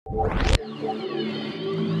Today,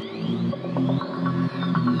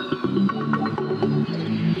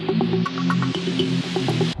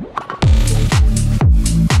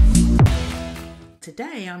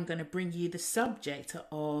 I'm going to bring you the subject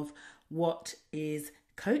of what is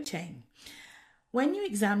coaching. When you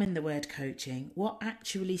examine the word coaching, what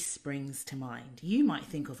actually springs to mind? You might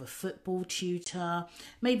think of a football tutor,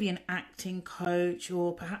 maybe an acting coach,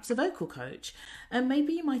 or perhaps a vocal coach. And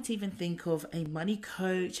maybe you might even think of a money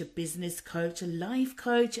coach, a business coach, a life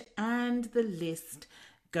coach, and the list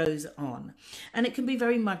goes on. And it can be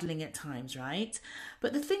very muddling at times, right?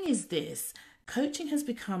 But the thing is this: coaching has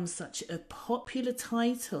become such a popular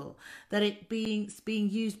title that it's being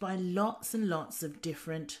used by lots and lots of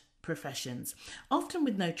different professions, often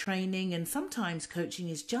with no training, and sometimes coaching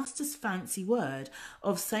is just a fancy word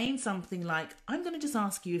of saying something like, I'm going to just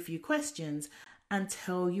ask you a few questions and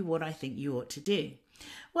tell you what I think you ought to do.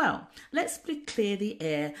 Well, let's clear the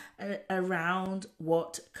air around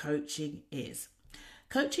what coaching is.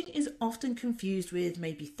 Coaching is often confused with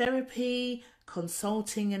maybe therapy,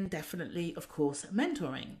 consulting, and definitely, of course,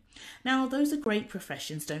 mentoring. Now, those are great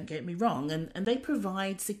professions, don't get me wrong, and they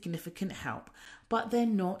provide significant help, but they're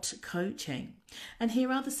not coaching. And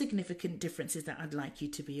here are the significant differences that I'd like you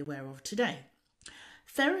to be aware of today.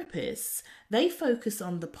 Therapists, they focus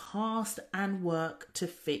on the past and work to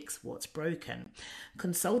fix what's broken.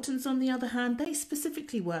 Consultants, on the other hand, they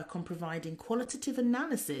specifically work on providing qualitative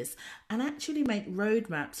analysis and actually make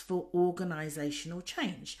roadmaps for organizational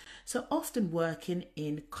change. So often working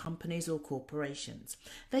in companies or corporations.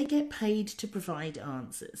 They get paid to provide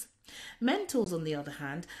answers. Mentors, on the other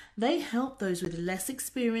hand, they help those with less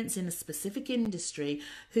experience in a specific industry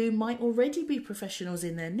who might already be professionals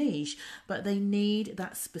in their niche, but they need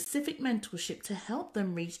that specific mentorship to help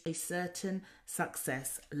them reach a certain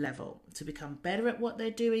success level, to become better at what they're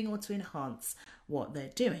doing or to enhance what they're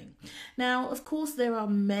doing. Now, of course, there are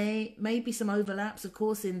maybe some overlaps, of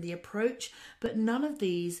course, in the approach, but none of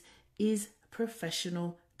these is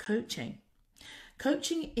professional coaching.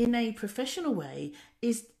 Coaching in a professional way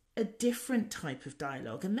is a different type of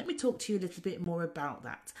dialogue, and let me talk to you a little bit more about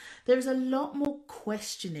that. There's a lot more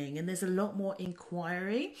questioning and there's a lot more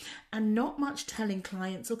inquiry and not much telling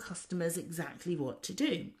clients or customers exactly what to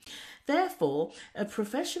do. Therefore, a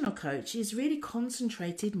professional coach is really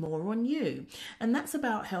concentrated more on you, and that's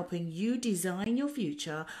about helping you design your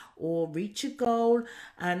future or reach a goal.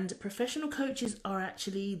 And professional coaches are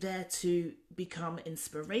actually there to become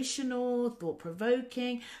inspirational,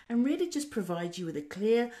 thought-provoking, and really just provide you with a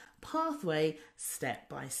clear pathway step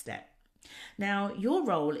by step. Now, your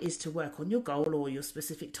role is to work on your goal or your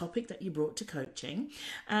specific topic that you brought to coaching,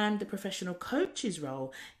 and the professional coach's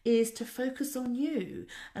role is to focus on you.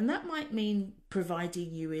 And that might mean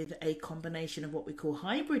providing you with a combination of what we call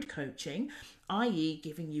hybrid coaching, i.e.,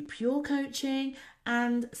 giving you pure coaching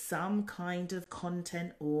and some kind of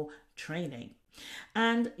content or training.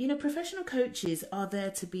 And, professional coaches are there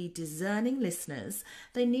to be discerning listeners.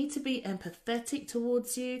 They need to be empathetic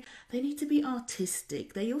towards you. They need to be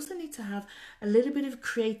artistic. They also need to have a little bit of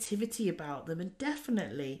creativity about them and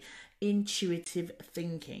definitely intuitive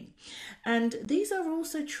thinking. And these are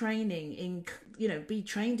also training in, be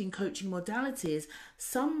trained in coaching modalities.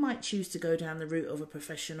 Some might choose to go down the route of a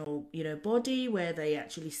professional, body where they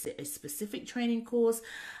actually sit a specific training course,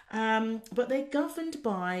 but they're governed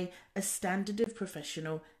by a standard of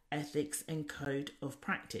professional ethics and code of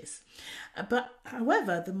practice. But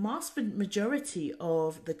however, the vast majority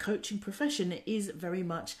of the coaching profession is very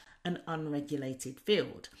much an unregulated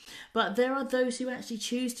field. But there are those who actually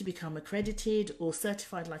choose to become accredited or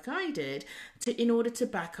certified like I did in order to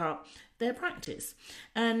back up their practice.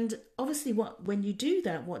 And obviously when you do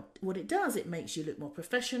that, what it does, it makes you look more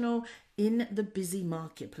professional in the busy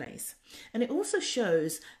marketplace. And it also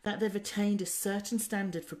shows that they've attained a certain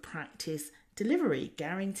standard for practice delivery,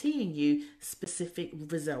 guaranteeing you specific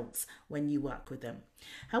results when you work with them.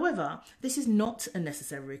 However, this is not a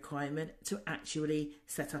necessary requirement to actually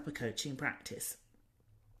set up a coaching practice.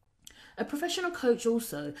 A professional coach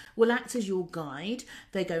also will act as your guide.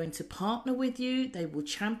 They're going to partner with you, they will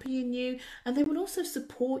champion you, and they will also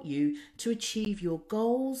support you to achieve your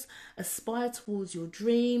goals, aspire towards your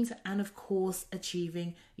dreams, and of course,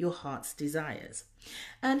 achieving your heart's desires.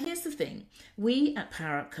 And here's the thing, we at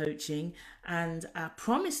Power Up Coaching, and our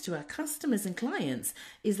promise to our customers and clients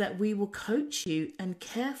is that we will coach you and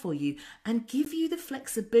care for you and give you the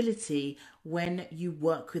flexibility when you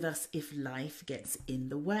work with us if life gets in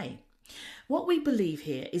the way. What we believe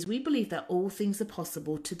here is we believe that all things are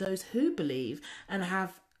possible to those who believe and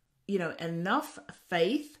have, enough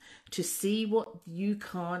faith to see what you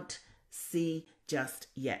can't see just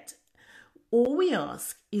yet. All we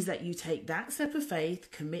ask is that you take that step of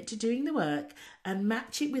faith, commit to doing the work, and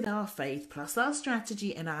match it with our faith, plus our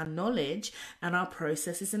strategy and our knowledge and our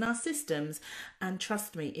processes and our systems. And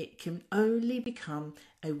trust me, it can only become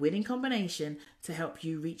a winning combination to help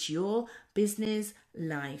you reach your business,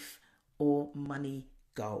 life, or money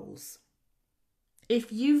goals. If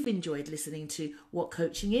you've enjoyed listening to what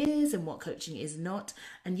coaching is and what coaching is not,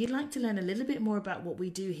 and you'd like to learn a little bit more about what we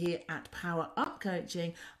do here at Power Up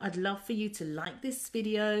Coaching, I'd love for you to like this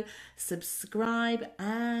video, subscribe,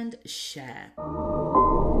 and share.